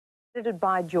Edited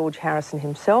by George Harrison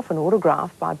himself and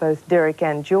autographed by both Derek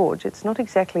and George. It's not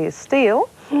exactly a steal,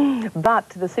 but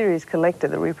to the serious collector,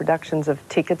 the reproductions of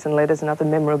tickets and letters and other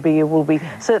memorabilia will be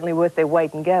certainly worth their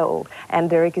weight in gold. And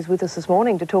Derek is with us this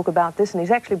morning to talk about this, and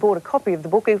he's actually bought a copy of the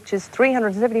book, which is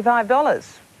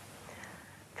 $375.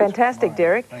 Fantastic,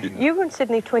 Derek. You were in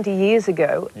Sydney 20 years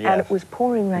ago, and it was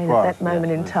pouring rain at that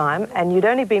moment in time, and you'd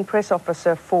only been press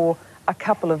officer for a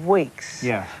couple of weeks.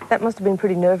 Yes. That must have been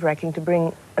pretty nerve-wracking to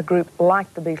bring a group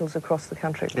like the Beatles across the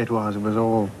country. It was. It was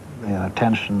all,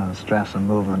 tension and stress and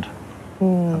movement.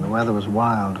 And the weather was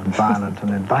wild and violent and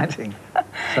inviting.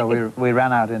 So we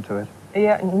ran out into it.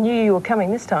 Yeah, knew you were coming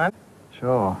this time.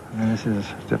 Sure. I mean, this is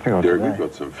difficult. Derek, we've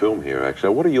got some film here,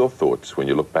 actually. What are your thoughts when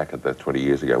you look back at that 20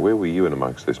 years ago? Where were you in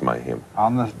amongst this mayhem?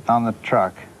 On the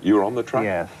truck. You were on the truck?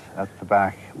 Yes, at the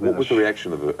back. What was the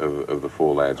reaction of the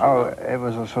four lads? Oh, it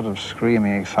was a sort of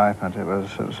screaming excitement. It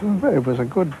was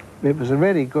a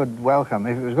really good welcome.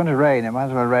 If it was going to rain, it might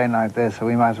as well rain like this, so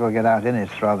we might as well get out in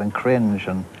it rather than cringe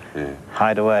and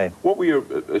hide away. What were your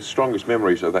strongest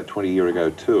memories of that 20-year-ago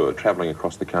tour, travelling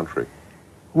across the country?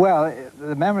 Well,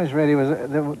 the memories really was,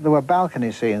 there were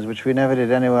balcony scenes, which we never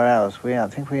did anywhere else. I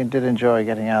think we did enjoy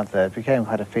getting out there. It became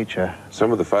quite a feature.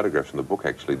 Some of the photographs in the book,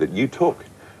 actually, that you took.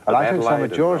 Well, I took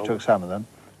some, George took some of them.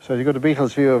 So you got a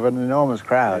Beatles view of an enormous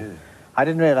crowd. Yeah. I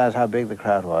didn't realise how big the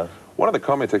crowd was. One of the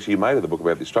comments, actually, you made in the book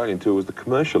about the Australian tour was the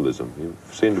commercialism. You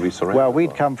seemed to be surrounded. Well,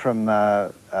 we'd come from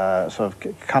sort of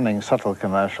cunning, subtle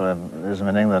commercialism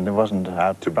in England. It wasn't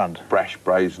out front. Brash,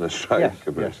 brazen Australian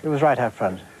commercialism. Yes, it was right out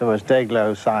front. There was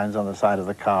Dayglow signs on the side of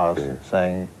the cars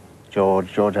saying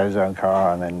George had his own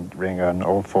car, and then Ringo, and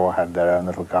all four had their own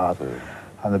little cars. Yeah.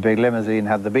 And the big limousine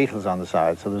had the Beatles on the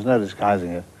side, so there was no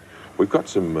disguising it. We've got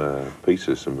some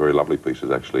pieces, some very lovely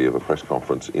pieces, actually, of a press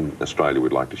conference in Australia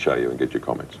we'd like to show you and get your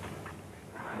comments.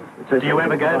 So do you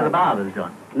ever go to the barbers,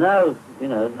 John? No,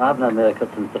 I've no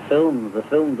haircut since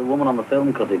the woman on the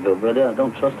film cut it good, but I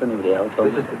don't trust anybody else.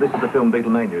 This is the film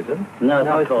Beatlemania, is it? No, it's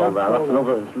not called that. That's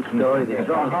another story. It's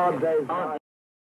on Hard Day's